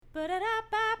It's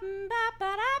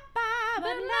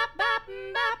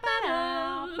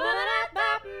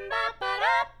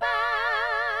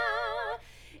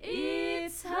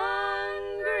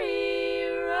Hungry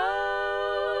Roses.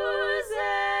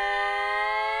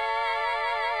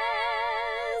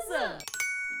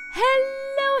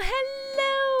 Hello,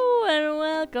 and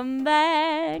welcome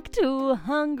back to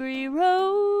Hungry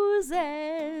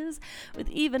Roses with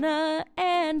Ivana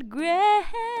and Gretchen.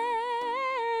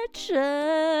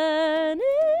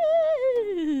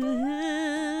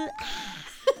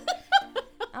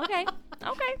 Okay,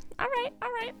 all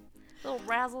right. Little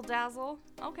razzle dazzle.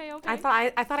 Okay. I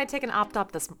thought I'd take an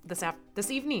opt-up this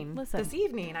evening. This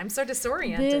evening. I'm so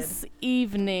disoriented. This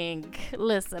evening.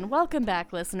 Listen, welcome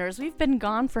back, listeners. We've been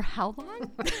gone for how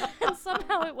long? And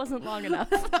somehow it wasn't long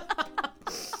enough.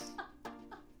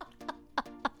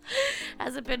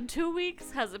 Has it been 2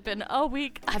 weeks? Has it been a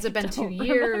week? Has it been 2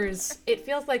 years? It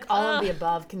feels like all of the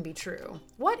above can be true.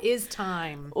 What is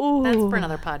time? Ooh. That's for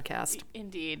another podcast.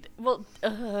 Indeed. Well,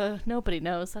 nobody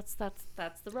knows. That's the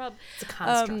rub. It's a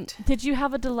construct. Did you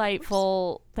have a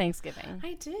delightful Thanksgiving?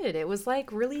 I did. It was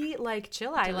really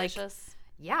chill. Delicious.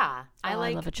 Yeah. I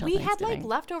love a chill we had Thanksgiving.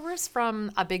 leftovers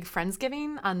from a big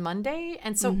Friendsgiving on Monday.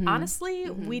 And so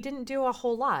honestly, we didn't do a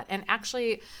whole lot. And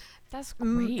actually, that's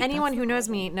great. anyone who knows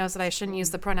me knows that I shouldn't use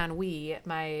the pronoun we.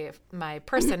 My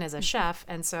person is a chef,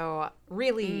 and so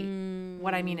really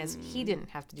what I mean is he didn't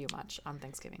have to do much on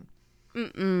Thanksgiving.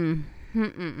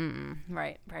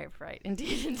 Right.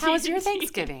 Indeed. How was your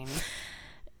Thanksgiving?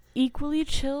 Equally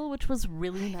chill, which was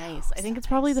really nice. I think it's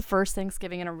probably the first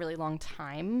Thanksgiving in a really long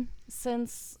time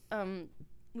since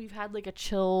we've had a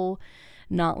chill,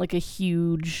 not a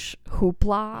huge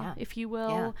hoopla, if you will.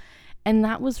 Yeah. And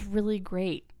that was really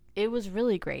great. It was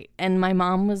really great. And my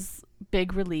mom was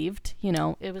big relieved. It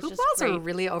was just Hooplas great are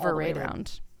really overrated. all the way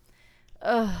around.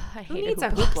 I hate needs a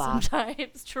hoopla hoopla?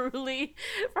 sometimes, truly,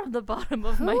 from the bottom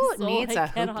of my soul. Needs I a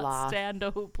cannot hoopla? stand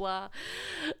a hoopla.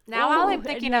 Now all I'm and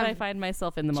thinking yet of, I find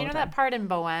myself in the do you mode. know that part in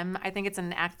Bohème? I think it's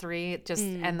in Act 3,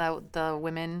 and the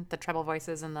women, the treble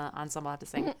voices in the ensemble have to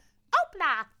sing,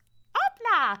 Hoopla!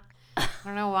 Hoopla! I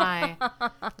don't know why.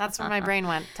 That's where my brain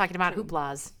went, talking about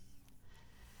hooplas.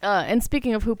 And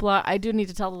speaking of hoopla, I do need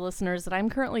to tell the listeners that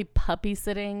I'm currently puppy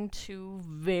sitting two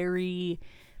very,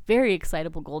 very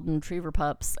excitable golden retriever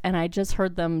pups, and I just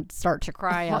heard them start to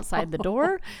cry outside the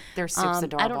door. They're super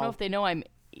adorable. I don't know if they know I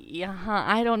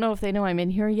don't know if they know I'm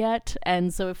in here yet,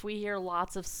 and so if we hear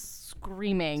lots of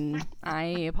screaming, I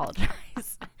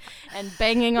apologize. And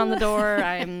banging on the door,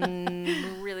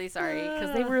 I'm really sorry,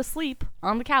 because they were asleep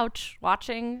on the couch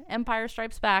watching Empire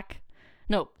Strikes Back.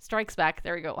 No, Strikes Back.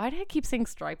 There we go. Why did I keep saying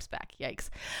Stripes Back? Yikes.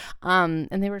 And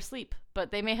they were asleep, but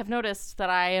they may have noticed that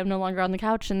I am no longer on the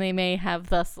couch, and they may have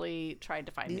thusly tried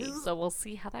to find me. So we'll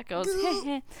see how that goes.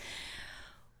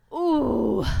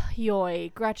 Ooh,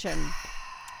 yoy, Gretchen.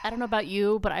 I don't know about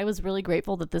you, but I was really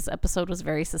grateful that this episode was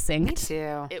very succinct. Me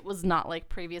too. It was not like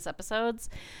previous episodes.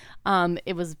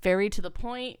 It was very to the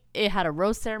point. It had a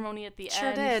rose ceremony at the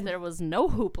end. Did. There was no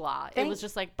hoopla. It was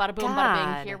just bada boom,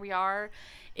 bada bing. Here we are.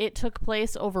 It took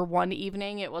place over one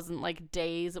evening. It wasn't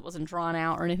days. It wasn't drawn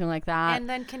out or anything like that. And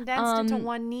then condensed into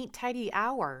one neat, tidy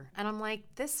hour. And I'm like,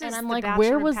 this is the Bachelor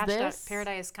where was in this?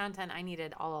 Paradise content I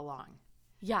needed all along.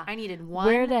 Yeah. I needed one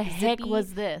Where the heck zippy,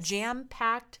 was this?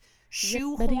 jam-packed,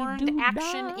 shoehorned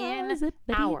action in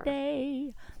hour.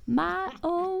 Day. My,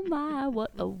 oh my,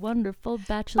 what a wonderful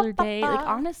Bachelor day.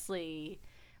 Honestly,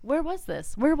 where was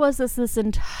this? Where was this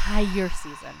entire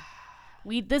season?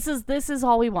 This is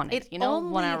all we wanted. It 1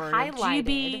 hour highlighted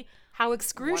GB, how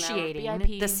excruciating 1 hour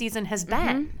VIP. the season has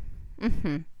been.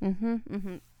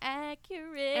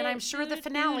 Accurate. And I'm sure the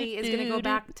finale is going to go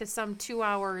back to some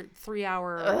 2-hour,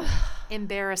 3-hour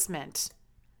embarrassment.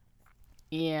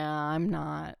 Yeah, I'm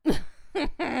not. Not looking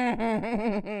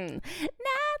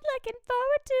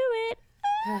forward to it.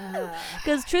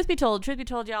 Because truth be told,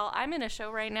 y'all, I'm in a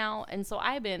show right now, and so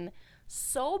I've been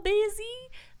so busy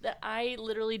that I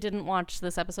literally didn't watch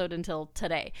this episode until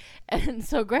today. And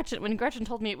so when Gretchen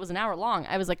told me it was an hour long,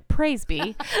 I was like, praise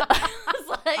be. I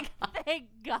was like, thank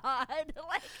God. I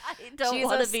don't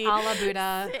want to be Allah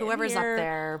Buddha, whoever's up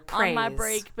there, praise. On my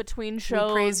break between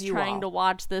shows trying to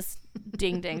watch this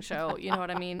ding dang show. You know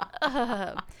what I mean?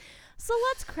 So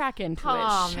let's crack into it,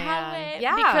 shall we?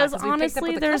 Yeah, because we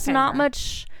honestly, there's not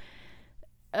much.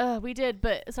 We did,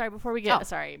 but sorry. Before we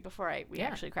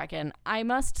actually crack in, I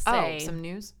must say, some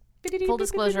news. Full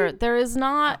disclosure, there is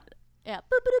not. Yeah,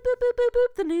 boop, boop, boop, boop, boop,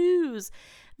 boop, the news.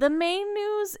 The main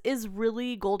news is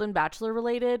really Golden Bachelor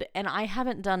related, and I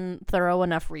haven't done thorough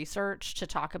enough research to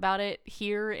talk about it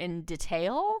here in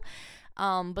detail.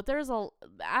 But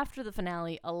after the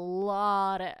finale, a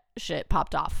lot of shit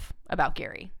popped off about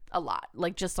Gary. A lot.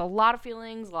 Like, just a lot of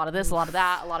feelings, a lot of this, a lot of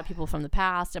that, a lot of people from the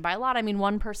past. And by a lot, I mean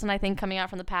one person, I think, coming out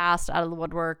from the past, out of the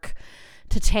woodwork,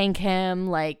 to tank him,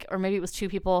 like, or maybe it was two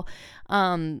people.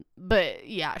 But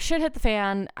yeah, shit hit the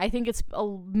fan. I think it's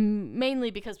mainly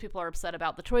because people are upset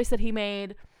about the choice that he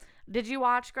made. Did you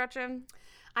watch, Gretchen?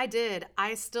 I did.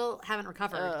 I still haven't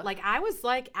recovered. Like, I was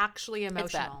like actually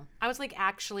emotional. I was like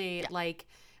actually like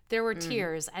there were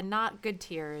tears, and not good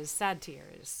tears, sad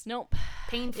tears. Nope.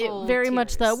 Painful. Very tears.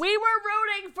 much the we were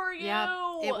rooting for you. Yep,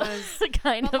 it was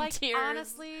kind but of like, tears.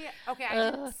 Honestly, okay,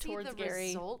 I didn't see the Gary.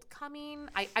 result coming.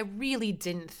 I really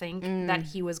didn't think that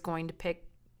he was going to pick.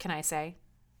 Can I say?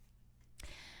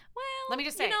 Well, let me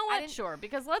just say, you know what? Sure,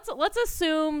 because let's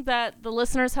assume that the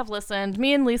listeners have listened.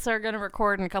 Me and Lisa are going to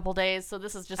record in a couple days, so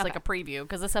this is just like a preview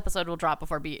because this episode will drop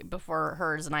before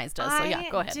hers and I's does. So yeah,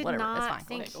 go ahead. Whatever, it's fine. I did not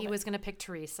think he was going to pick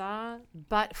Teresa,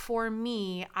 but for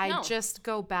me, I just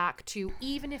go back to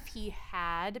even if he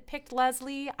had picked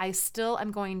Leslie, I still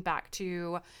am going back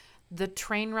to the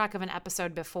train wreck of an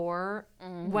episode before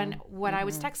when I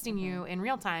was texting you in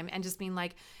real time and just being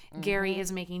like, Gary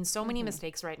is making so many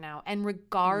mistakes right now. And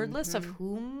regardless of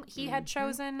whom he had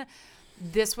chosen,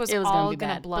 this was all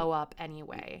going to blow up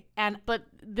anyway. But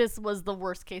this was the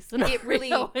worst case scenario. It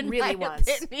really was.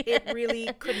 It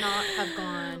really could not have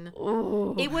gone.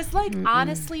 Ooh. It was like,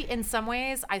 honestly, in some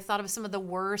ways, I thought of some of the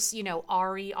worst,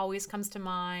 Ari always comes to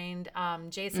mind.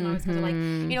 Jason always comes to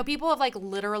like, people have like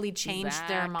literally changed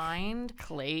their mind.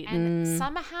 Clayton. And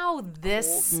somehow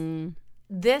this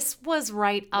was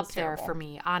right up there for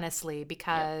me, honestly,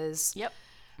 because... Yep.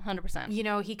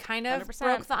 100%. He kind of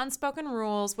broke the unspoken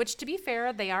rules, which, to be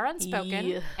fair, they are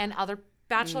unspoken, and other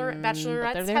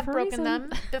bachelorettes have broken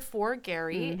them before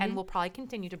Gary, and will probably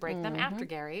continue to break them after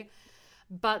Gary.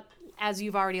 But as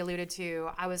you've already alluded to,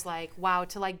 I was like, wow,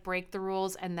 to like break the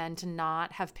rules and then to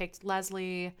not have picked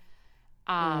Leslie,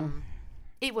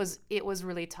 it was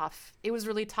really tough. It was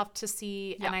really tough to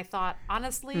see, and I thought,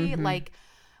 honestly, like,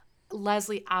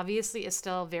 Leslie obviously is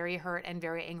still very hurt and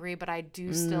very angry, but I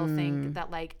do still think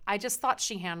that, like, I just thought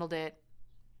she handled it,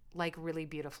 like, really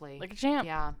beautifully. Like a champ.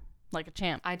 Yeah. Like a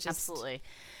champ. Absolutely.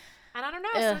 And I don't know,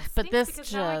 so but this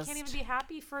because now I can't even be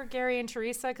happy for Gary and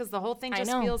Teresa because the whole thing just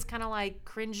feels kind of, like,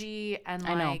 cringy and,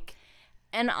 like...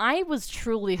 And I was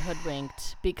truly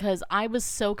hoodwinked because I was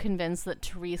so convinced that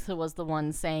Teresa was the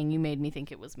one saying, you made me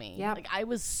think it was me. Yep. Like, I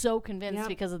was so convinced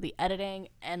because of the editing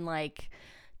and, like...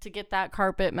 To get that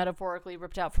carpet metaphorically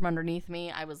ripped out from underneath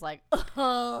me, I was like,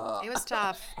 ugh. It was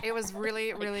tough. It was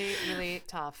really, really, really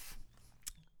tough.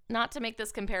 Not to make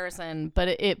this comparison, but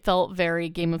it felt very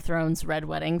Game of Thrones Red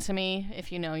Wedding to me.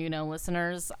 If you know,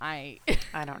 listeners. I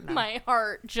don't know. My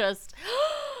heart just,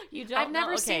 you don't I've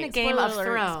never know. seen a Game of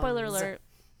Thrones. Spoiler alert.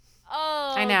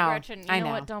 Oh, I know. Gretchen, you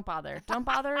know what? Don't bother. Don't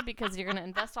bother because you're going to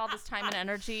invest all this time and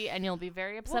energy and you'll be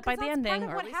very upset by the ending.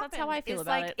 Or at least that's how I feel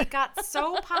about it. It got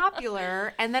so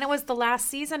popular and then it was the last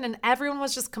season and everyone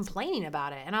was just complaining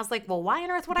about it. And I was like, well, why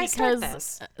on earth would I start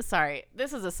this? Sorry,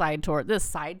 this is a side tour. This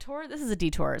is a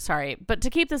detour. Sorry. But to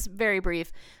keep this very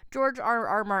brief, George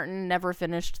R. Martin never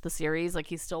finished the series. Like,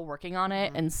 he's still working on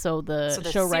it. And so the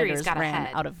show writers ran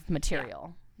out of material.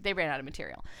 Yeah. They ran out of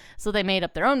material. So they made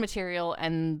up their own material,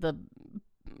 and the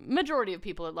majority of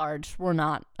people at large were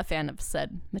not a fan of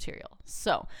said material.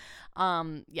 So,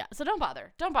 so don't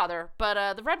bother.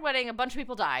 But the Red Wedding, a bunch of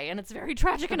people die, and it's very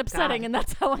tragic and upsetting, and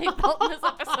that's how I felt in this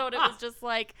episode. It was just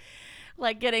like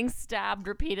getting stabbed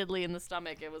repeatedly in the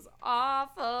stomach. It was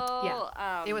awful.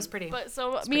 Yeah, it was pretty. But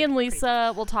so me and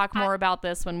Lisa will talk more about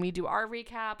this when we do our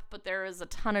recap, but there is a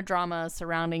ton of drama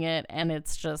surrounding it, and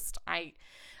it's just,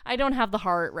 I don't have the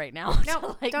heart right now to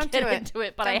don't get do into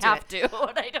it, but I have to,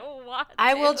 and I don't want to.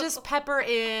 I will just pepper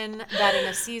in that in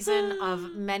a season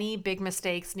of many big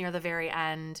mistakes near the very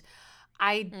end,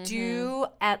 I do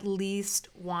at least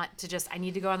want to I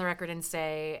need to go on the record and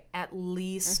say at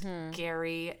least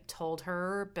Gary told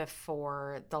her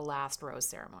before the last rose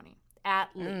ceremony. At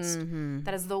least.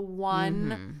 That is the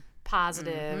one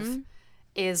positive.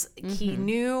 Is he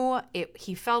knew it,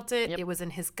 he felt it, it was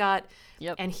in his gut,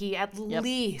 and he at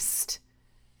least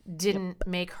didn't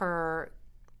make her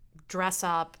dress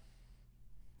up,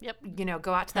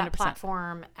 go out to that 100%.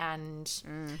 Platform, and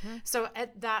so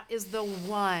that is the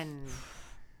one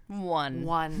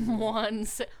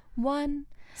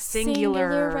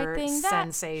singular right thing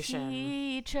sensation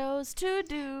he chose to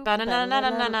do. Sorry,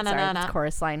 that's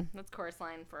chorus line. That's chorus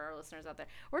line for our listeners out there.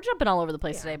 We're jumping all over the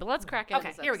place today, but let's crack into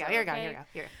this here we go. episode, Here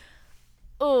we go.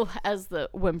 Oh, as the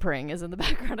whimpering is in the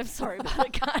background. I'm sorry about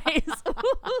it, guys.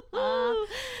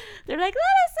 They're like,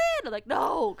 let us in. I'm like,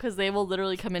 no, because they will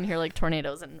literally come in here like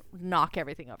tornadoes and knock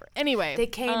everything over. Anyway. They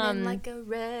came in like a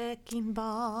wrecking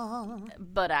ball.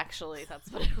 But actually,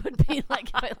 that's what it would be like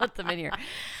if I let them in here.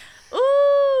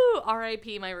 Ooh,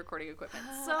 R.I.P. my recording equipment.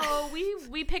 So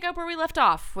we pick up where we left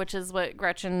off, which is what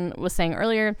Gretchen was saying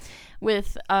earlier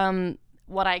with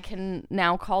what I can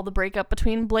now call the breakup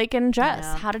between Blake and Jess.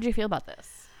 Yeah. How did you feel about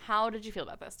this? Tell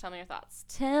me your thoughts.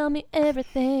 Tell me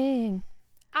everything.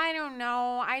 I don't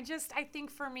know. I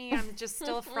think for me, I'm just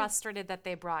still frustrated that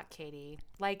they brought Katie.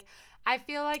 Like, I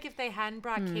feel like if they hadn't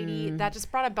brought Katie, that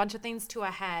just brought a bunch of things to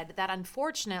a head that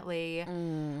unfortunately,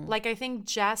 like, I think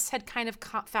Jess had kind of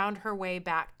found her way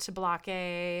back to Block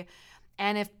A.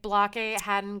 And if Block A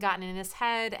hadn't gotten in his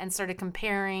head and started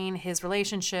comparing his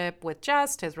relationship with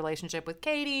Jess to his relationship with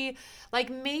Katie, like,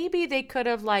 maybe they could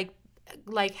have, like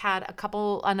had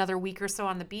another week or so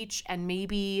on the beach, and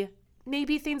maybe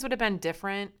things would have been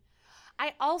different.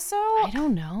 I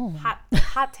don't know.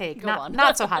 Hot take.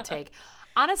 Not so hot take.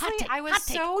 Honestly, I was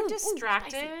so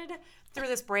distracted through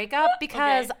this breakup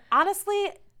because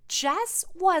honestly, Jess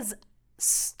was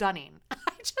stunning. I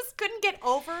just couldn't get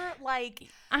over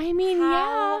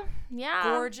how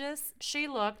gorgeous she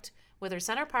looked with her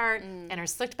center part and her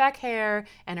slicked back hair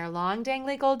and her long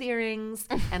dangly gold earrings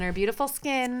and her beautiful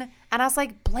skin. And I was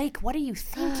like, Blake, what are you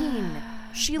thinking?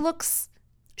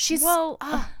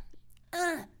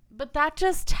 But that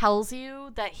just tells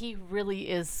you that he really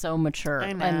is so mature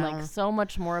and like so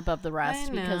much more above the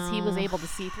rest because he was able to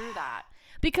see through that.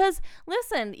 Because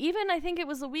listen, even I think it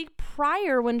was a week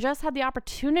prior when Jess had the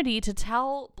opportunity to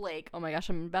tell Blake, oh my gosh,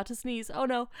 I'm about to sneeze. Oh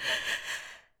no.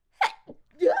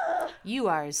 You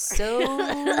are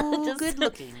so good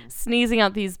looking. Sneezing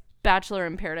out these Bachelor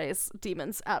in Paradise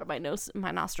demons out of my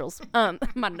nostrils.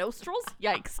 My nostrils?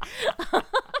 Yikes.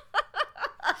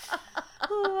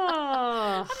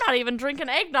 I'm not even drinking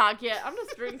eggnog yet. I'm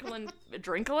just drinking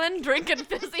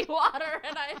fizzy water,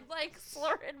 and I'm like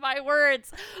slurring my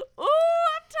words. Ooh,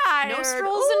 I'm tired.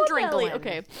 Nostrils and drinkling.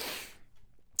 Okay,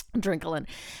 drinkling.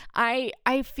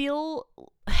 I feel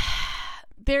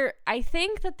there. I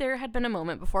think that there had been a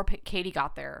moment before Katie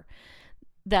got there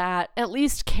that at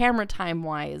least camera time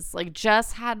wise, like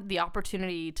Jess had the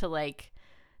opportunity to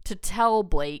tell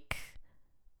Blake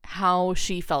how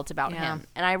she felt about him.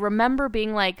 And I remember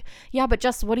being like, yeah, but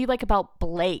just what do you like about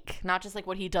Blake? Not just like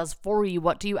what he does for you.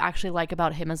 What do you actually like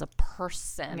about him as a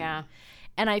person? Yeah.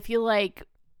 And I feel like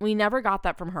we never got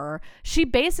that from her. She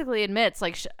basically admits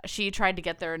like she tried to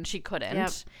get there and she couldn't.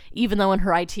 Yep. Even though in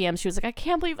her ITM she was like, I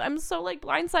can't believe I'm so like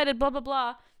blindsided, blah, blah,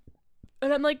 blah.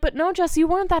 And I'm like, but no, Jess, you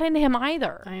weren't that into him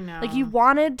either. I know. Like you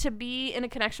wanted to be in a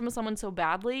connection with someone so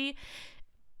badly.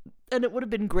 And it would have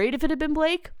been great if it had been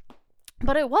Blake.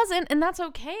 But it wasn't, and that's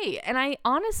okay. And I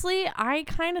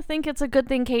kind of think it's a good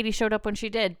thing Katie showed up when she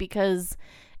did, because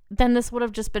then this would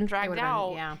have just been dragged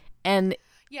out. And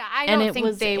I don't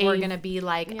think they were going to be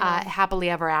like a happily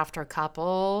ever after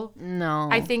couple. No.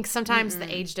 I think sometimes the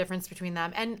age difference between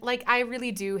them, and like I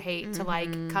really do hate to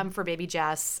like come for baby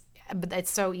Jess, but it's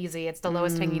so easy. It's the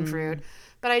lowest hanging fruit.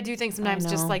 But I do think sometimes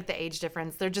just like the age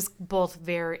difference, they're just both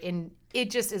it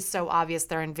just is so obvious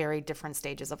they're in very different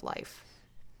stages of life.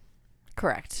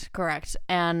 Correct.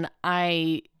 And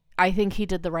I think he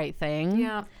did the right thing.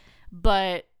 Yeah.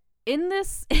 But in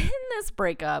this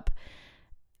breakup,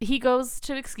 he goes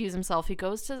to excuse himself. He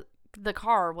goes to the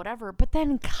car, whatever. But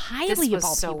then Kylie of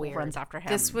all people runs after him.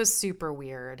 This was super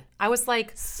weird. I was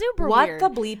like, what the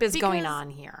bleep is going on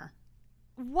here?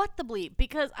 What the bleep?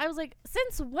 Because I was like,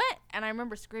 since when? And I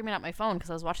remember screaming at my phone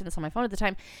because I was watching this on my phone at the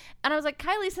time. And I was like,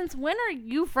 Kylie, since when are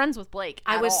you friends with Blake?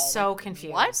 I was so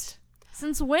confused. What?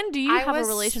 Since when do you have a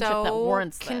relationship that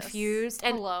warrants this? Confused.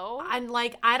 And hello? And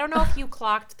like, I don't know if you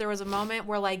clocked, there was a moment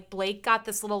where like Blake got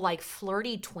this little like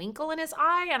flirty twinkle in his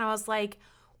eye. And I was like,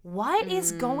 what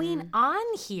is going on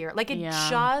here? Like it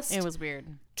was weird.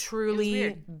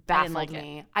 Truly baffled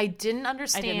me. I didn't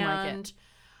understand. I didn't like it.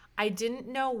 I didn't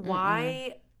know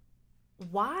why.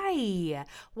 Why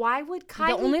would Kylie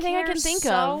the only thing care I can think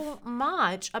so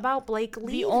much about Blake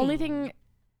leaving?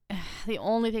 The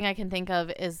only thing I can think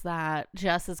of is that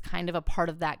Jess is kind of a part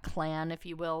of that clan, if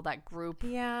you will, that group.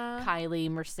 Yeah. Kylie,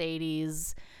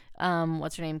 Mercedes,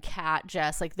 what's her name? Kat,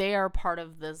 Jess. Like they are part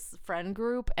of this friend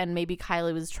group, and maybe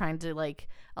Kylie was trying to like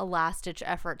a last ditch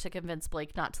effort to convince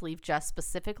Blake not to leave Jess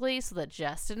specifically, so that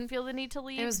Jess didn't feel the need to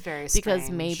leave. It was very strange. Because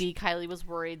maybe Kylie was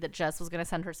worried that Jess was going to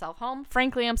send herself home.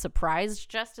 Frankly, I'm surprised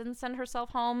Jess didn't send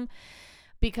herself home.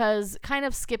 Because kind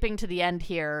of skipping to the end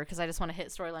here, because I just want to hit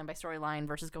storyline by storyline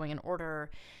versus going in order.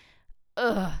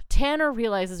 Tanner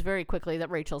realizes very quickly that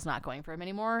Rachel's not going for him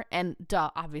anymore, and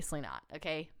obviously not,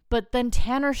 okay? But then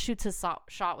Tanner shoots his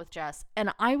shot with Jess,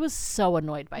 and I was so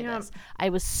annoyed by this. I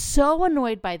was so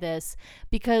annoyed by this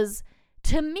because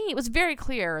to me, it was very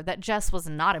clear that Jess was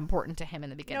not important to him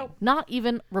in the beginning. Nope. Not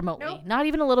even remotely. Nope. Not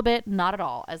even a little bit. Not at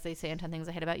all. As they say in 10 Things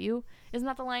I Hate About You. Isn't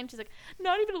that the line? She's like,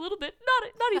 not even a little bit.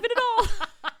 Not even at all.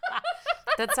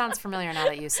 That sounds familiar now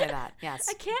that you say that. Yes.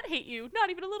 I can't hate you.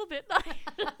 Not even a little bit. Not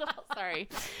even at all.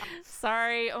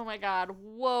 Sorry. Oh my God.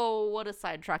 Whoa. What a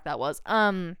sidetrack that was.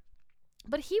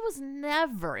 But he was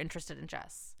never interested in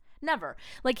Jess. Never.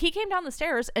 Like, he came down the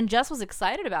stairs and Jess was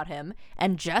excited about him,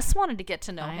 and Jess wanted to get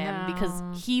to know him because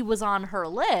he was on her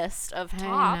list of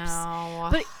tops.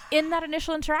 But in that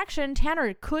initial interaction,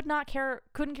 Tanner couldn't care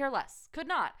less. Could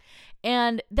not.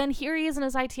 And then here he is in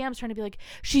his ITMs trying to be like,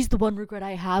 she's the one regret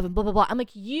I have, and blah, blah, blah. I'm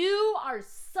like, you are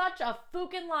such a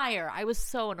fucking liar. I was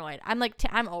so annoyed. I'm like,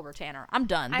 I'm over Tanner. I'm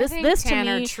done. I think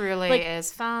Tanner to me, truly like,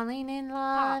 is falling in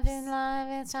love, hops. and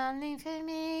love is something for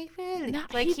me. Really.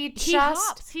 Not, Like, he just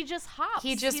hops. He just hops.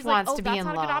 He just He's wants like, to be in that's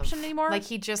love. not a good option anymore. Like,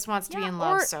 he just wants to be in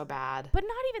love so bad. But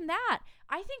not even that.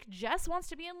 I think Jess wants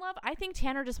to be in love. I think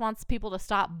Tanner just wants people to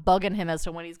stop bugging him as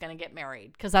to when he's going to get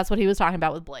married. Because that's what he was talking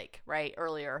about with Blake, right,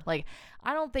 earlier. Like,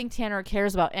 I don't think Tanner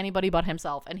cares about anybody but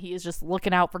himself. And he is just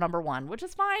looking out for number one, which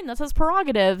is fine. That's his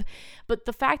prerogative. But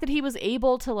the fact that he was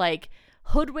able to, like,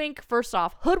 hoodwink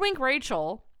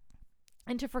Rachel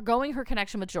into forgoing her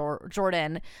connection with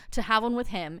Jordan to have one with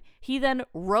him. He then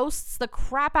roasts the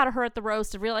crap out of her at the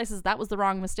roast and realizes that was the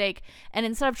wrong mistake. And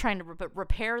instead of trying to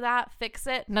repair that, fix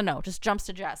it, no, just jumps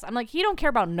to Jess. I'm like, he don't care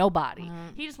about nobody.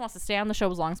 He just wants to stay on the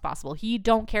show as long as possible. He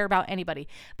don't care about anybody.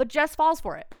 But Jess falls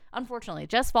for it. Unfortunately,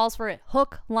 Jess falls for it.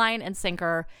 Hook, line, and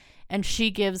sinker. And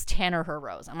she gives Tanner her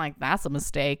rose. I'm like, that's a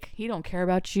mistake. He don't care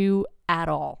about you at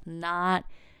all. Not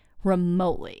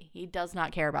remotely. He does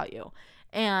not care about you.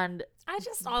 And I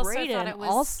just also thought it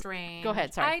was strange. Go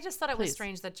ahead, sorry. I just thought it Please. was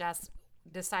strange that Jess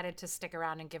decided to stick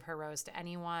around and give her rose to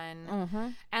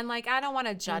anyone. And, like, I don't want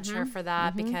to judge her for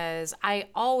that because I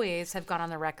always have gone on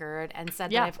the record and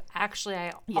said that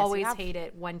I always hate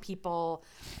it when people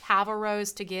have a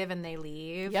rose to give and they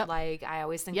leave. Like, I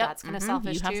always think that's kind of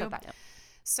selfish you have too. said that,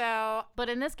 So, but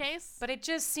in this case, but it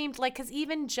just seemed like, because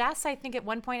even Jess, I think at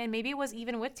one point, and maybe it was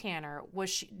even with Tanner,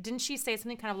 didn't she say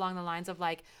something kind of along the lines of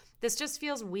like, this just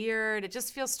feels weird. It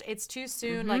just feels, it's too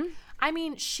soon. Like, I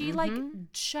mean, she like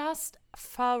just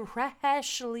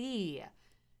freshly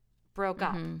broke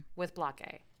up with Block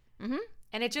A.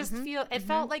 And it just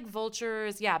felt like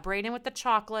vultures. Yeah, Brayden with the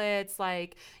chocolates.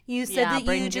 Like, you said that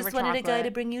Brayden you just wanted a guy to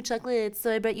bring you chocolates,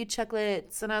 so I brought you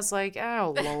chocolates. And I was like,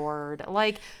 oh, Lord.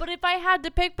 Like, but if I had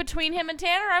to pick between him and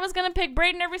Tanner, I was going to pick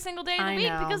Brayden every single day of the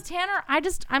week because Tanner,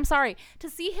 I'm sorry, to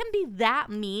see him be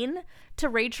that mean to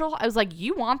Rachel, I was like,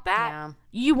 you want that? Yeah.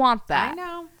 You want that. I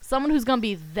know. Someone who's going to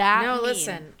be that mean.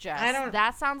 Listen, Jess. I don't.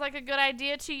 That sounds like a good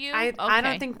idea to you? I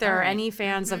don't think there are any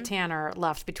fans of Tanner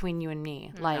left between you and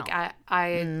me. Like,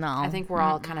 I think we're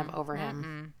all kind of over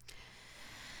him.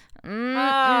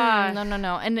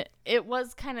 No. And it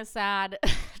was kind of sad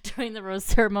during the rose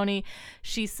ceremony.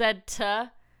 She said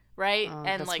right?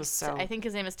 And like, I think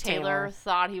his name is Taylor.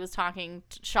 Thought he was talking,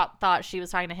 thought she was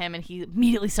talking to him, and he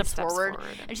immediately steps forward.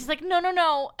 And she's like,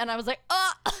 no. And I was like,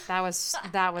 That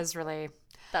was really.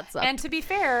 That sucked. And to be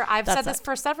fair, I've said this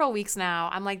for several weeks now.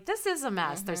 I'm like, this is a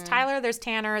mess. There's Tyler, there's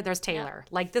Tanner, there's Taylor.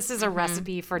 Like, this is a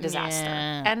recipe for disaster.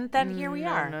 And then here we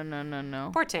are. No.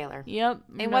 Poor Taylor. Yep.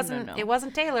 It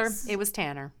wasn't Taylor. It was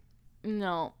Tanner.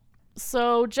 No.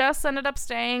 So Jess ended up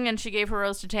staying, and she gave her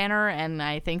rose to Tanner, and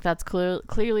I think that's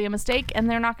clearly a mistake, and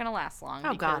they're not going to last long.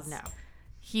 Oh, God, no.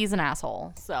 He's an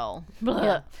asshole, so.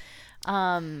 Yeah.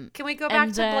 Can we go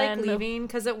back to Blake leaving?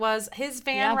 Because it was, his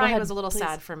van ride was a little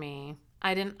sad for me.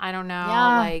 I don't know.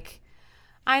 Yeah. Like,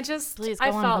 I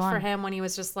felt for him when he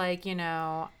was just like, you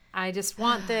know, I just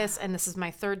want this, and this is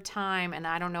my third time, and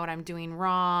I don't know what I'm doing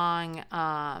wrong.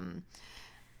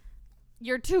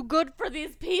 You're too good for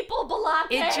these people, Balake.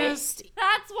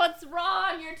 That's what's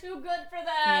wrong. You're too good for them.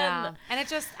 Yeah. And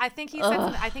I think he said,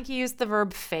 I think he used the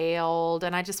verb failed,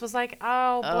 and I just was like,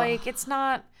 oh, Blake, it's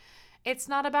not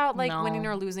about like winning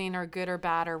or losing or good or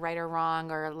bad or right or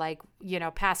wrong or like, you know,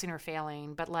 passing or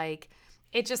failing, but like,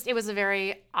 it was a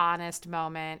very honest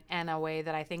moment and a way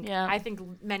that I think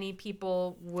many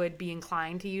people would be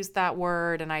inclined to use that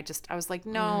word. And I was like,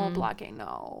 no, Blake,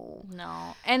 no.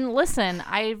 And listen,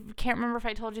 I can't remember if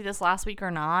I told you this last week or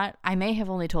not. I may have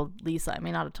only told Lisa. I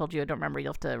may not have told you. I don't remember.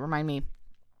 You'll have to remind me.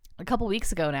 A couple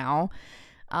weeks ago now,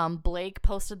 Blake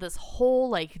posted this whole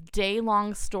like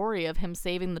day-long story of him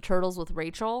saving the turtles with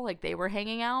Rachel. Like, they were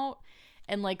hanging out.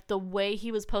 And like the way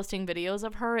he was posting videos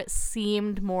of her, it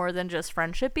seemed more than just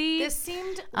friendship-y. This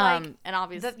seemed like, and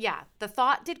obviously, the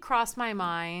thought did cross my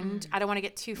mind. I don't want to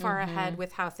get too far ahead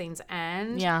with how things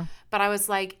end. Yeah. But I was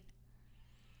like,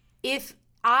 if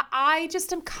I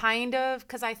just am kind of,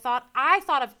 because I thought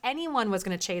if anyone was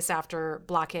going to chase after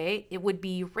Blockade, it would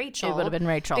be Rachel. It would have been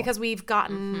Rachel. Because we've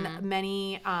gotten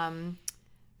many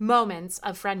moments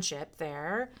of friendship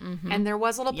there. And there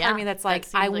was a little part of me that's like,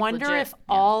 I wonder legit. if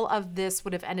all of this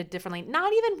would have ended differently.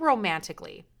 Not even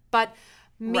romantically, but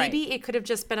maybe it could have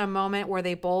just been a moment where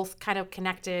they both kind of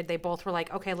connected. They both were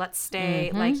like, okay, let's stay.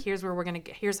 Like, here's where we're going to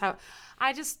get, here's how.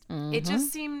 It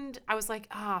just seemed, I was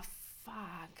like,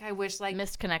 fuck, I wish like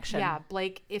missed connection. Yeah,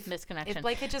 Blake, Missed connection. if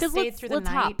Blake had just stayed through the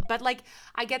night. But like,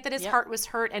 I get that his heart was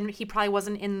hurt and he probably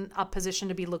wasn't in a position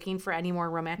to be looking for any more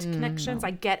romantic connections.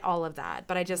 I get all of that,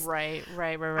 but I just right.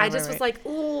 I just was like,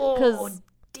 oh,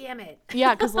 damn it.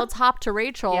 Yeah, because let's hop to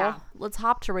Rachel. Yeah. Let's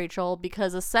hop to Rachel,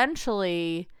 because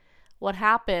essentially what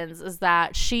happens is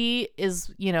that she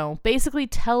is, basically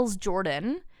tells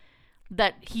Jordan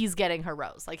that he's getting her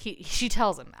rose. Like she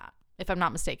tells him that, if I'm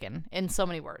not mistaken, in so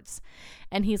many words.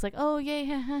 And he's like, oh,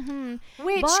 yeah. I'm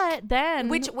so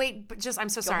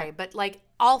sorry. But like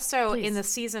also in the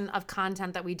season of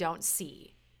content that we don't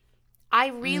see, I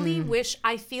really wish,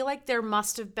 I feel like there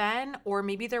must have been, or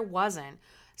maybe there wasn't,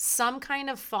 some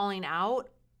kind of falling out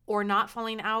or not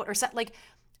falling out or set. Like,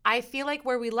 I feel like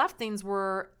where we left things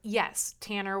were, yes,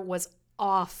 Tanner was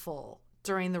awful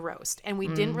during the roast. And we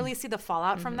didn't really see the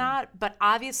fallout from that. But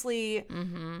obviously...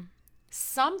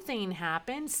 something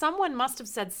happened. Someone must have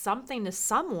said something to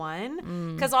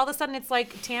someone, because all of a sudden it's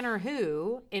like Tanner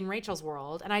who in Rachel's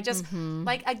world. And I just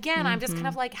like, again, I'm just kind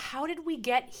of like, how did we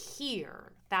get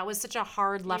here? That was such a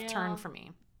hard left turn for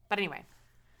me. But anyway,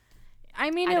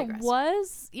 I mean, it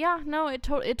was,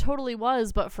 it totally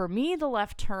was. But for me, the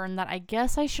left turn that I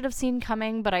guess I should have seen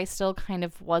coming, but I still kind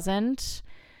of wasn't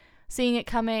seeing it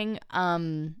coming.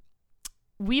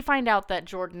 We find out that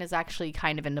Jordan is actually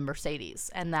kind of into Mercedes,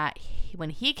 and that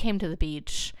when he came to the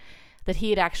beach, that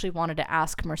he had actually wanted to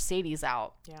ask Mercedes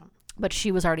out. Yeah. But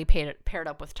she was already paired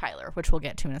up with Tyler, which we'll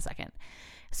get to in a second.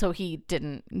 So he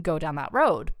didn't go down that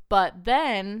road. But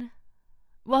then,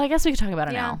 well, I guess we could talk about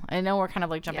it now. I know we're kind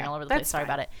of like jumping all over the place. Sorry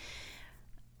about it.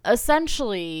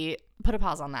 Essentially, put a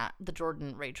pause on that, the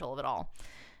Jordan Rachel of it all.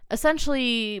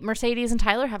 Essentially, Mercedes and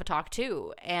Tyler have a talk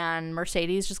too, and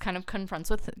Mercedes just kind of confronts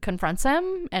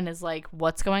him and is like,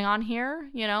 what's going on here,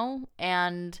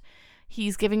 and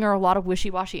he's giving her a lot of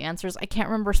wishy-washy answers. I can't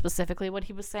remember specifically what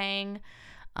he was saying,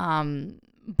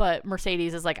 but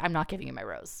Mercedes is like, I'm not giving you my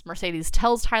rose. Mercedes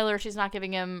tells Tyler she's not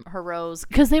giving him her rose,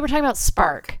 because they were talking about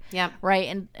spark. Yeah.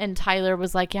 Right? And Tyler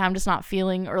was like, yeah, I'm just not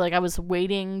feeling, or like I was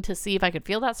waiting to see if I could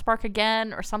feel that spark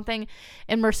again or something.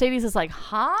 And Mercedes is like,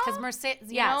 huh? Because Mercedes,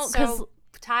 so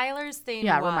Tyler's thing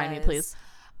was, remind me, please.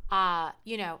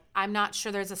 I'm not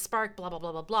sure there's a spark, blah, blah,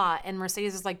 blah, blah, blah. And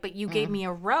Mercedes is like, but you gave me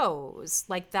a rose.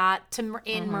 Like that,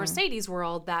 in Mercedes'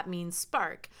 world, that means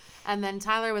spark. And then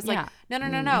Tyler was like, no.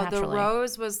 Naturally. The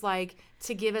rose was like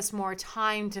to give us more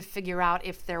time to figure out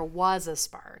if there was a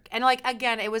spark. And like,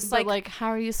 again, it was like, how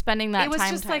are you spending that time, Tyler?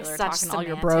 It was just like such talking to all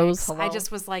your semantics. bros? Hello? I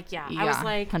just was like, I was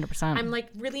like, 100%. I'm like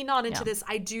really not into this.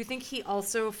 I do think he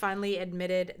also finally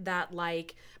admitted that,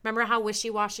 like, remember how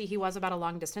wishy-washy he was about a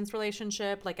long distance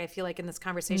relationship? Like, I feel like in this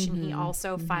conversation, he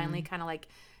also finally kind of like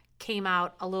came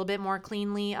out a little bit more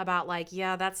cleanly about like,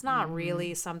 that's not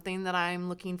really something that I'm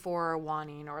looking for or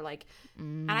wanting, or like,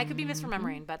 and I could be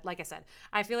misremembering, but like I said,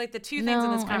 I feel like the two things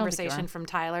in this conversation from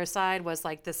Tyler's side was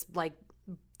like this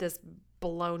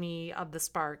baloney of the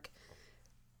spark.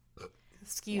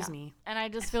 Excuse me. And I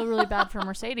just feel really bad for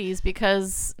Mercedes,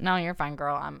 because no, you're fine,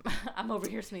 girl. I'm over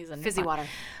here sneezing. Fizzy water.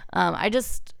 I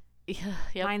just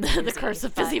Mine's the curse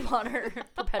of fizzy water.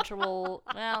 Perpetual.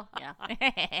 Well, yeah.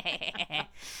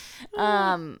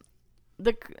 God,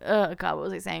 what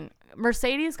was I saying?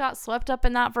 Mercedes got swept up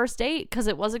in that first date because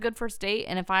it was a good first date,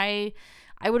 and if I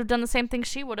would have done the same thing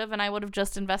she would have, and I would have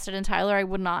just invested in Tyler. I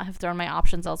would not have thrown my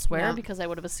options elsewhere, because I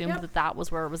would have assumed that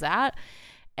was where it was at.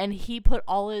 And he put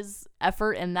all his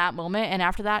effort in that moment, and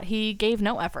after that, he gave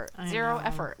no effort, zero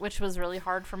effort, which was really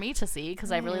hard for me to see,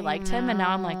 because I really liked him, and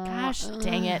now I'm like, gosh,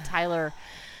 dang it, Tyler.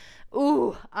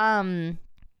 Ooh, and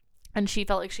she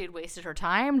felt like she had wasted her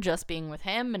time just being with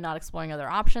him and not exploring other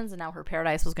options, and now her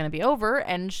paradise was going to be over,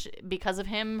 and because of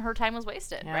him, her time was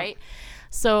wasted, right?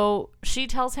 So she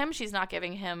tells him she's not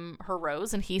giving him her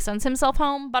rose, and he sends himself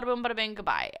home, bada boom, bada bing,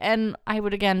 goodbye. And I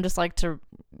would, again, just like to,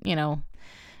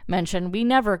 mention. We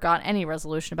never got any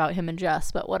resolution about him and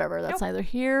Jess, but whatever. That's neither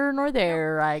here nor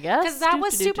there, I guess. Because that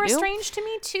was super strange to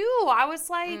me too. I was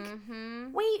like,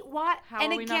 wait, what? How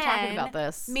and are we again, not talking about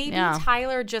this? Maybe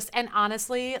Tyler just, and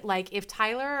honestly, like if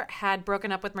Tyler had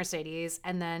broken up with Mercedes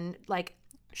and then like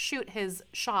shoot his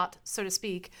shot, so to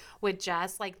speak, with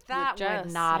Jess, like that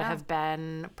would not have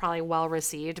been probably well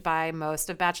received by most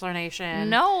of Bachelor Nation.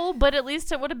 No, but at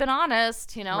least it would have been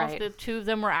honest, you know, if the two of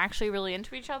them were actually really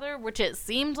into each other, which it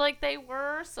seemed like they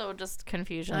were. So just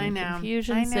confusion. I know.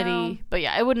 Confusion City. But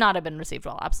yeah, it would not have been received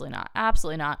well. Absolutely not.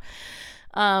 Absolutely not.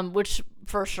 Which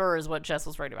for sure is what Jess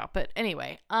was worried about. But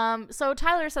anyway, so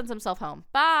Tyler sends himself home.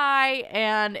 Bye.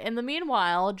 And in the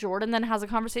meanwhile, Jordan then has a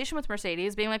conversation with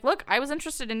Mercedes being like, look, I was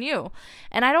interested in you.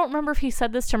 And I don't remember if he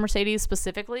said this to Mercedes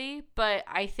specifically, but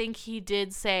I think he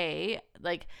did say,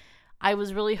 like, I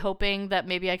was really hoping that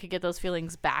maybe I could get those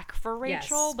feelings back for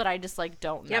Rachel, but I just, like,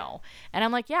 don't know. And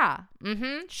I'm like, yeah,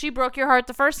 she broke your heart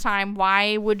the first time.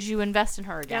 Why would you invest in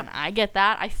her again? I get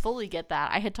that. I fully get that.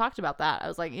 I had talked about that. I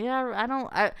was like, yeah,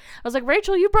 I was like,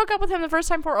 Rachel, you broke up with him the first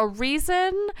time for a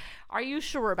reason. Are you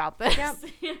sure about this?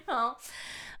 You know?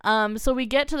 So we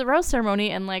get to the rose ceremony,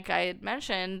 and like I had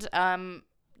mentioned,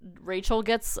 Rachel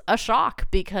gets a shock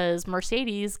because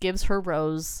Mercedes gives her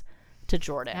rose to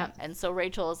Jordan. And so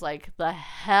Rachel is like, the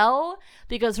hell?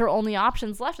 Because her only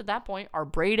options left at that point are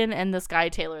Brayden and this guy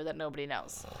Taylor that nobody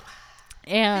knows.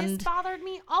 And this bothered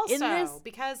me also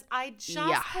because I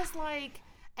just was like,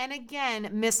 and again,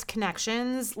 missed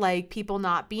connections, like people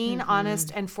not being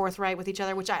honest and forthright with each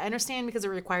other, which I understand because it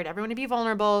required everyone to be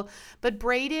vulnerable. But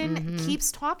Brayden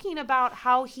keeps talking about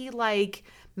how he like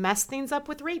messed things up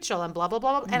with Rachel and blah, blah,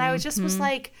 blah. And I was just was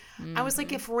like, I was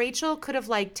like, if Rachel could have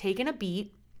like taken a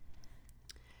beat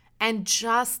and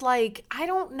just like, I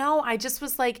don't know, I just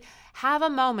was like, have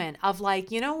a moment of like,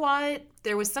 you know what?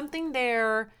 There was something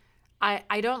there.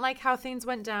 I don't like how things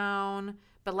went down,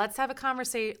 but let's have a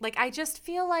conversation. Like, I just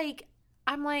feel like,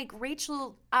 I'm like,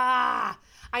 Rachel, I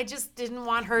just didn't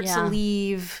want her to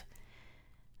leave.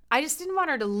 I just didn't want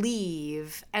her to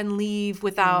leave and leave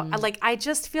without, like, I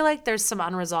just feel like there's some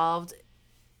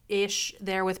unresolved-ish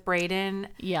there with Brayden.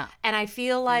 Yeah. And I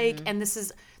feel like, and this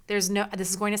is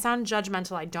going to sound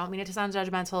judgmental. I don't mean it to sound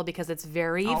judgmental because it's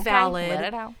very valid. Let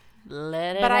it out.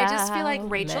 But I just feel like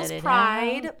Rachel's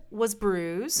pride was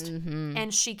bruised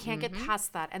and she can't get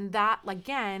past that. And that,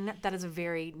 again, that is a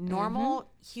very normal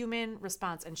human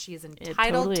response and she is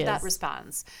entitled to that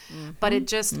response. But it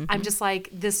just, I'm just like,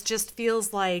 this just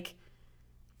feels like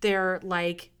they're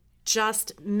like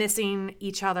just missing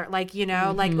each other. Like, you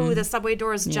know, like, ooh, the subway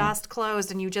doors just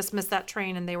closed and you just missed that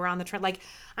train and they were on the train. Like,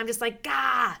 I'm just like,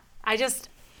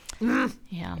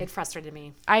 it frustrated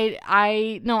me.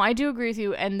 I do agree with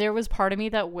you. And there was part of me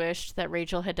that wished that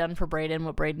Rachel had done for Brayden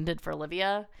what Brayden did for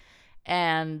Olivia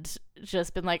and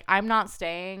just been like, I'm not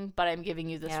staying, but I'm giving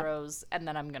you this rose and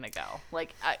then I'm going to go.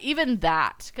 Like, even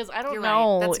that, because I don't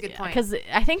know. Right. That's a good point. Because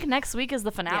I think next week is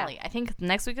the finale.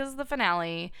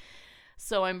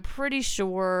 So I'm pretty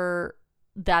sure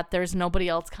that there's nobody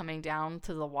else coming down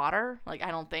to the water. Like,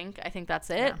 I think that's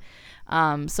it.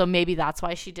 Yeah. So maybe that's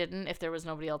why she didn't, if there was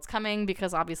nobody else coming,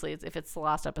 because obviously if it's the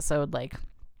last episode, like,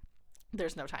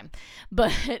 there's no time.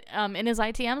 But in his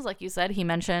ITMs, like you said, he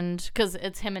mentioned, because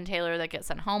it's him and Taylor that get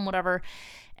sent home, whatever.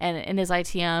 And in his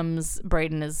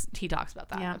ITMs, he talks about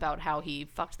that, about how he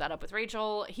fucked that up with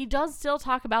Rachel. He does still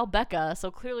talk about Becca,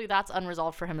 so clearly that's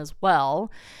unresolved for him as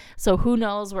well. So who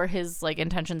knows where his like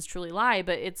intentions truly lie,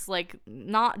 but it's like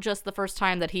not just the first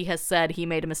time that he has said he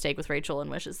made a mistake with Rachel and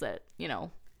wishes that, you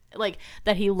know, like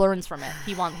that he learns from it.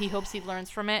 He hopes he learns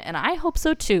from it, and I hope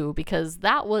so too, because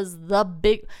that was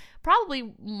probably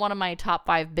one of my top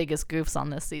 5 biggest goofs on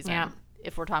this season. Yeah.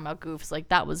 If we're talking about goofs, like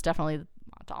that was definitely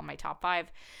on my top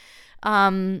 5.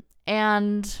 And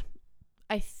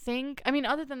I think, I mean,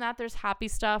 other than that, there's happy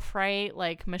stuff, right?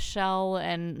 Like Olivia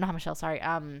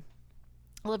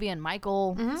and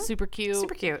Michael, super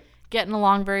cute. Getting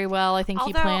along very well. I think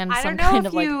he planned some kind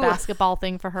of like basketball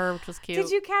thing for her, which was cute. Did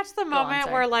you catch the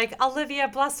moment where like Olivia,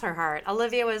 bless her heart,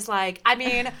 Olivia was like, I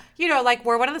mean, you know, like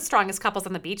we're one of the strongest couples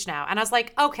on the beach now. And I was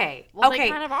like, okay. They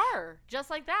kind of are. Just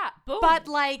like that. Boom. But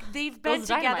like they've been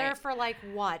together for like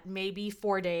what, maybe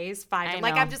 4 days, 5 days.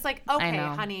 Like I'm just like, okay,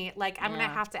 honey, like I'm going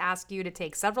to have to ask you to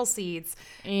take several seats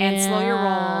and slow your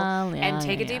roll and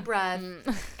take a deep breath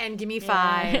and give me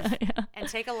 5 and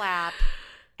take a lap.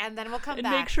 And then we'll come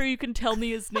back. Make sure you can tell me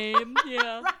his name.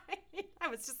 Yeah. Right. I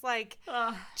was just like,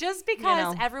 just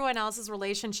because everyone else's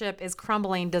relationship is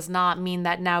crumbling does not mean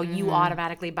that now you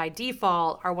automatically, by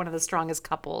default, are one of the strongest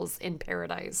couples in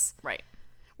paradise. Right.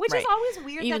 Which is always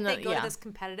weird that they go to this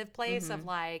competitive place of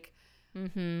like,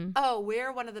 oh,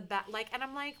 we're one of the best. Like, and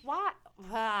I'm like, what?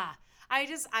 I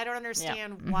don't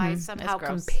understand why somehow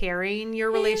comparing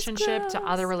your relationship to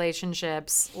other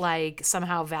relationships like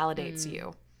somehow validates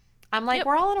you. I'm like,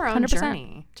 we're all on our own 100%.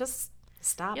 Journey. Just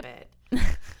stop it.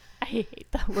 I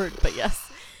hate that word, but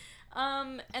yes.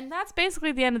 And that's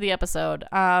basically the end of the episode.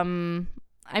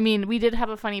 I mean, we did have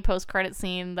a funny post-credit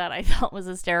scene that I thought was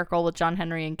hysterical with John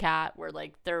Henry and Kat, where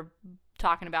like they're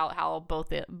talking about how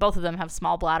both of them have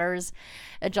small bladders,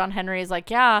 and John Henry is like,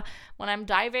 yeah, when I'm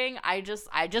diving, I just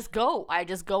go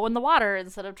in the water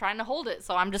instead of trying to hold it.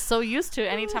 So I'm just so used to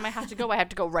anytime I have to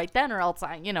go right then, or else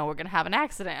we're gonna have an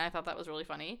accident. And I thought that was really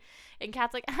funny. And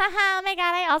Kat's like, oh my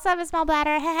god, I also have a small bladder.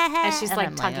 And she's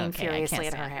like tugging furiously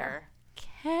at her hair.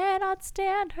 Cannot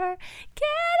stand her.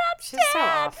 She's so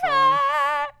awful.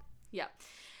 Yeah.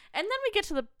 And then we get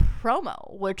to the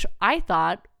promo, which I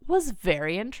thought was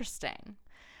very interesting.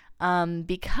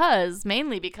 Because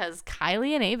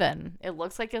Kylie and Avon, it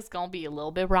looks like it's gonna be a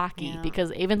little bit rocky,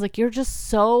 because Avon's like, you're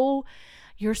so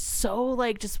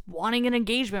like just wanting an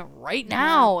engagement right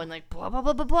now, and like blah blah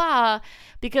blah blah blah.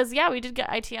 Because we did get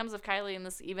ITMs of Kylie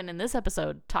in this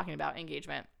episode talking about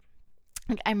engagement.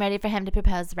 Like, I'm ready for him to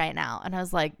propose right now. And I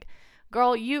was like,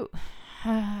 girl, you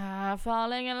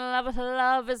falling in love with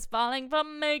love is falling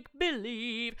from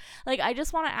make-believe. Like, I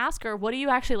just want to ask her, what do you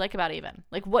actually like about Avon?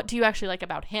 Like, what do you actually like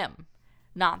about him?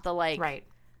 Not the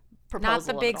proposal, not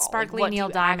the big sparkly like, Neil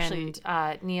Diamond,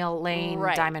 Neil Lane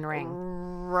diamond ring.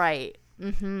 Right.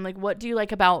 Like, what do you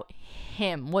like about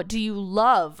him? What do you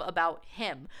love about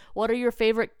him? What are your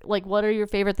favorite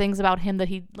things about him that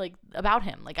he like about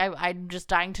him? Like, I'm just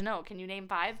dying to know. Can you name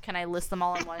 5? Can I list them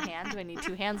all in one hand? Do I need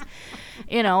 2 hands?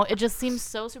 It just seems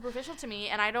so superficial to me,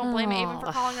 and I don't blame Avon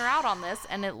for calling her out on this.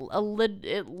 And it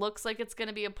looks like it's going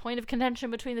to be a point of contention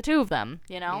between the two of them.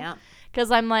 Because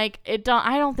I'm like, I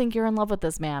don't think you're in love with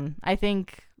this man. I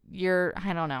think you're.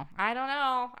 I don't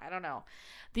know.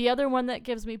 The other one that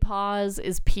gives me pause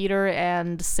is Peter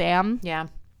and Sam. Yeah.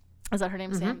 Is that her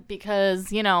name, Sam?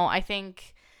 Because, I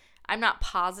think, I'm not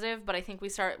positive, but I think we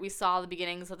saw the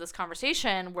beginnings of this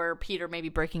conversation where Peter may be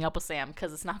breaking up with Sam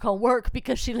because it's not going to work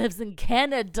because she lives in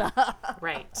Canada.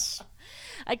 Right.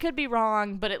 I could be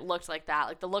wrong, but it looked like that.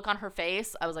 Like, the look on her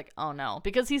face, I was like, oh no.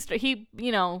 Because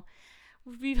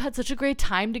we've had such a great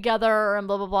time together and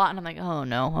blah, blah, blah. And I'm like, oh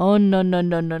no. Oh, no, no,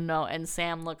 no, no, no. And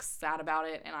Sam looks sad about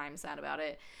it, and I'm sad about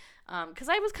it. Because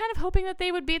I was kind of hoping that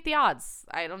they would beat the odds.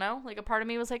 I don't know. Like, a part of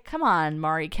me was like, come on,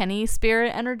 Mari Kenny,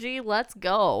 spirit energy, let's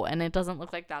go. And it doesn't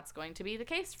look like that's going to be the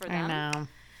case for them. I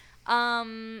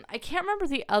know. I can't remember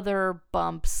the other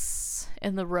bumps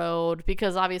in the road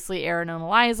because obviously Aaron and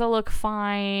Eliza look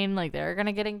fine. Like, they're going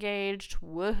to get engaged.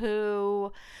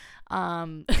 Woohoo.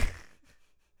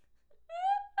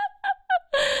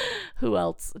 Who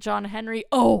else? John Henry.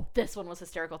 Oh, this one was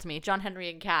hysterical to me. John Henry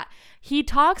and Kat. He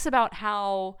talks about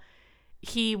how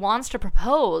he wants to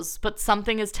propose, but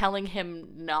something is telling him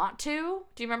not to.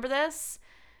 Do you remember this?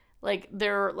 Like,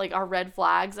 they're like our red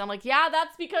flags. I'm like, yeah,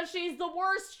 that's because she's the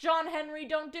worst. John Henry,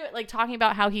 don't do it. Like, talking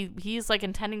about how he's like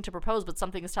intending to propose, but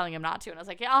something is telling him not to. And I was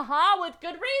like, yeah, with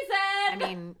good reason. I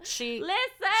mean, she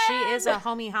is a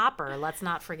homie hopper. Let's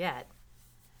not forget.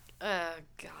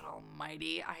 God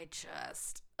almighty.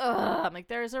 I'm like,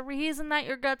 there's a reason that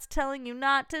your gut's telling you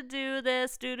not to do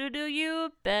this. Do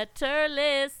you better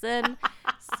listen.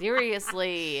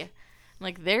 Seriously.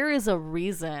 Like, there is a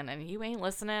reason, and you ain't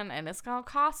listening, and it's gonna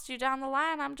cost you down the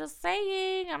line. I'm just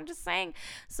saying.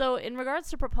 So in regards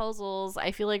to proposals,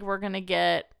 I feel like we're gonna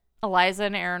get Eliza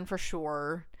and Aaron for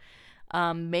sure.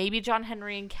 Maybe John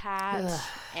Henry and Kat,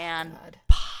 and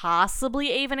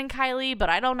possibly Avon and Kylie, but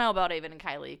I don't know about Avon and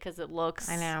Kylie because it looks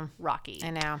rocky.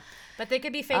 I know. But they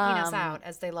could be faking us out,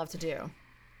 as they love to do.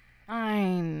 I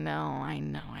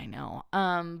know.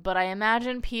 But I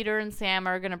imagine Peter and Sam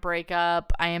are going to break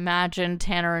up. I imagine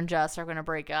Tanner and Jess are going to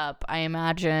break up. I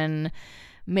imagine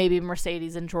maybe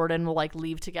Mercedes and Jordan will like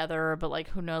leave together, but like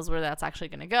who knows where that's actually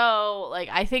going to go. Like,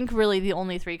 I think really the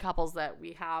only 3 couples that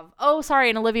we have. Oh, sorry,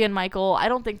 and Olivia and Michael. I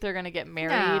don't think they're going to get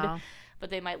married. No. But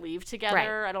they might leave together.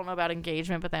 Right. I don't know about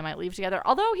engagement, but they might leave together.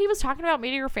 Although he was talking about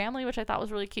meeting her family, which I thought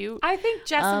was really cute. I think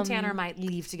Jess and Tanner might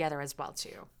leave together as well,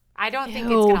 too. I don't think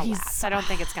it's going to last. I don't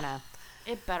think it's going to.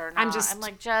 It better not. I'm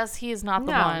like, Jess, he is not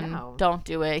the one. No. Don't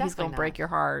do it. He's going to break your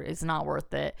heart. It's not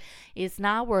worth it.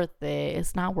 Yikes.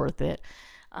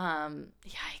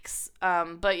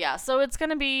 But yeah, so it's going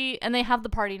to be, and they have the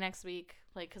party next week,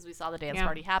 like, because we saw the dance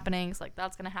party happening. So, like,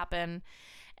 that's going to happen.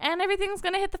 And everything's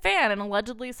going to hit the fan. And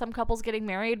allegedly some couples getting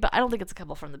married. But I don't think it's a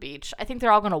couple from the beach. I think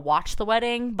they're all going to watch the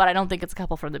wedding. But I don't think it's a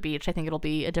couple from the beach. I think it'll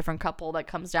be a different couple that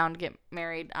comes down to get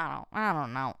married. I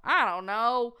don't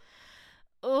know.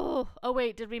 Oh,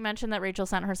 wait, did we mention that Rachel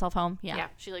sent herself home? Yeah.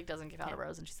 She like doesn't give out a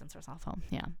rose and she sends herself home.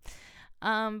 Yeah.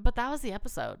 But that was the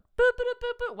episode. Boop, boop,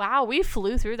 boop, boop. Wow, we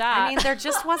flew through that. I mean, there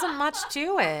just wasn't much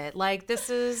to it. Like, this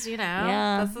is,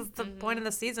 this is the point in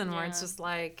the season where it's just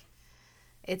like,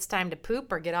 it's time to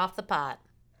poop or get off the pot.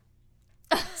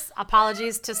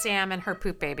 Apologies to Sam and her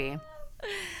poop baby.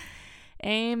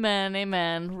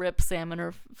 Amen. Rip Sam and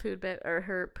her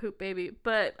her poop baby.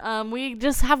 But we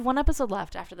just have one episode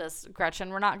left after this,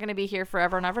 Gretchen. We're not going to be here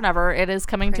forever and ever and ever. It is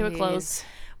coming to a close,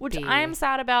 which I'm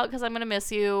sad about because I'm going to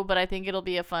miss you, but I think it'll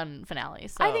be a fun finale.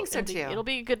 So I think so too. It'll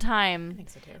be a good time. I think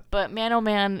so too. But man, oh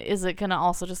man, is it going to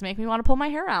also just make me want to pull my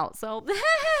hair out? So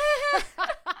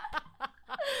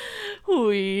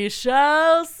we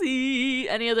shall see.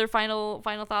 Any other final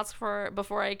thoughts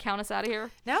before I count us out of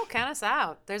here? No, count us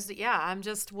out. I'm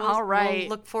just all right. We'll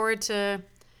look forward to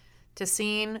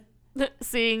seeing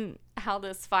how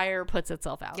this fire puts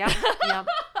itself out. Yep.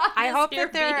 I hope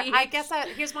that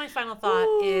here's my final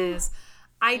thought is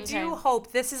I do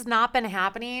hope this has not been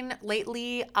happening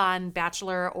lately on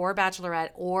Bachelor or Bachelorette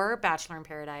or Bachelor in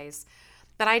Paradise.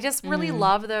 But I just really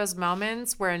love those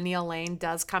moments where Neil Lane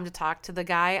does come to talk to the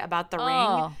guy about the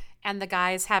ring, and the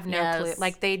guys have no clue.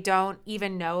 Like, they don't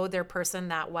even know their person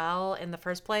that well in the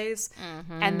first place,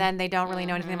 and then they don't really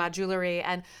know anything about jewelry.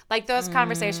 And, like, those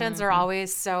conversations are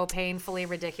always so painfully,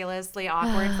 ridiculously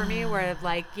awkward for me, where,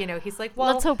 like, he's like,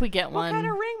 well, let's hope we get one. What kind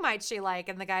of ring might she like?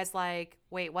 And the guy's like,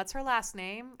 wait, what's her last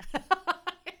name?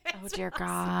 Oh, dear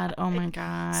God. Oh, my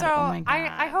God. So oh my God.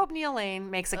 I hope Neil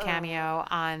Lane makes a cameo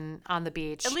on the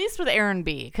beach. At least with Aaron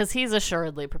B, because he's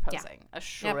assuredly proposing. Yeah.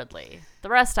 Assuredly. Yep. The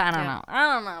rest, I don't know.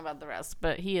 I don't know about the rest,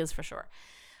 but he is for sure.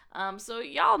 So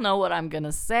y'all know what I'm going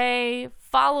to say.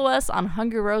 Follow us on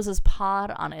Hungry Roses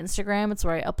Pod on Instagram. It's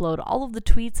where I upload all of the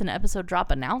tweets and episode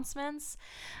drop announcements.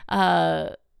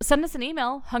 Send us an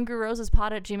email,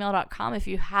 hungryrosespod@gmail.com, if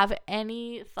you have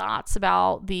any thoughts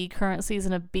about the current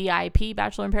season of BIP,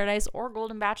 Bachelor in Paradise, or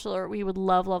Golden Bachelor. We would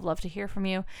love, love, love to hear from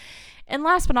you. And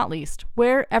last but not least,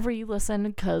 wherever you listen,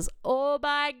 because, oh,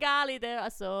 by golly, there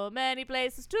are so many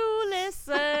places to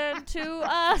listen to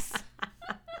us.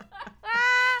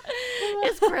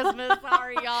 It's Christmas.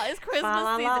 Sorry, y'all. It's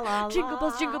Christmas season. Jingle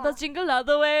bells, jingle all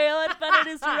the way. Oh, what fun it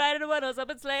is to ride in a one-horse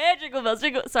open sleigh. Jingle bells,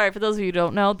 jingle. Sorry, for those of you who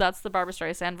don't know, that's the Barbra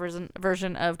Streisand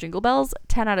version of Jingle Bells.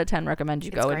 10 out of 10 recommend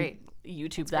you go and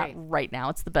YouTube that right now.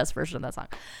 It's the best version of that song.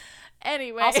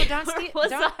 Anyway, also don't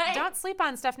sleep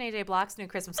on Stephanie J. Block's new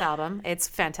Christmas album. It's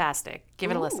fantastic. Give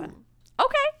it a listen.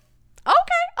 Okay.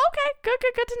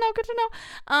 Good to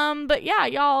know. But yeah,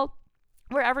 y'all,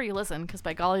 wherever you listen, because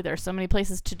by golly, there are so many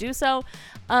places to do so.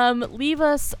 Leave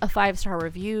us a 5-star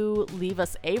review. Leave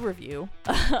us a review.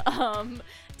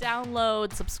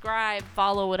 Download, subscribe,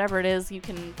 follow, whatever it is. You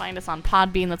can find us on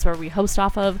Podbean. That's where we host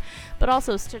off of. But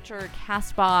also Stitcher,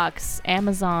 Castbox,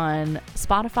 Amazon,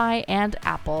 Spotify, and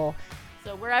Apple.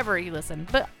 So wherever you listen.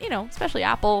 But, especially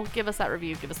Apple, give us that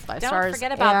review. Give us the 5 stars. Don't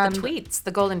forget about the tweets,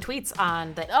 the golden tweets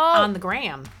on the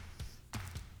gram.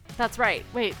 That's right.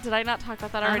 Wait, did I not talk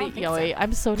about that already? I don't think so.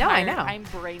 I'm so tired. No, I know. I'm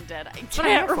brain dead. I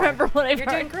can't remember what I've You're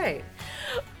doing great.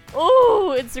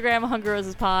 Oh, Instagram, Hungry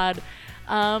Roses Pod.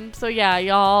 So yeah,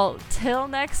 y'all, till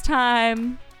next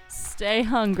time, stay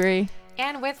hungry.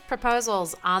 And with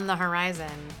proposals on the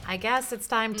horizon, I guess it's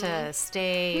time to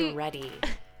stay ready.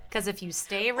 Because if you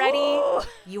stay ready,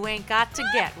 you ain't got to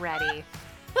get ready.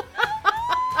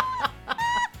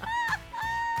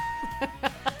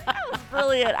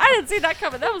 Brilliant. I didn't see that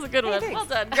coming. That was a good one. Thanks. Well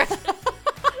done.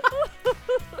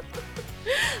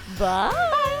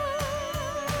 Bye.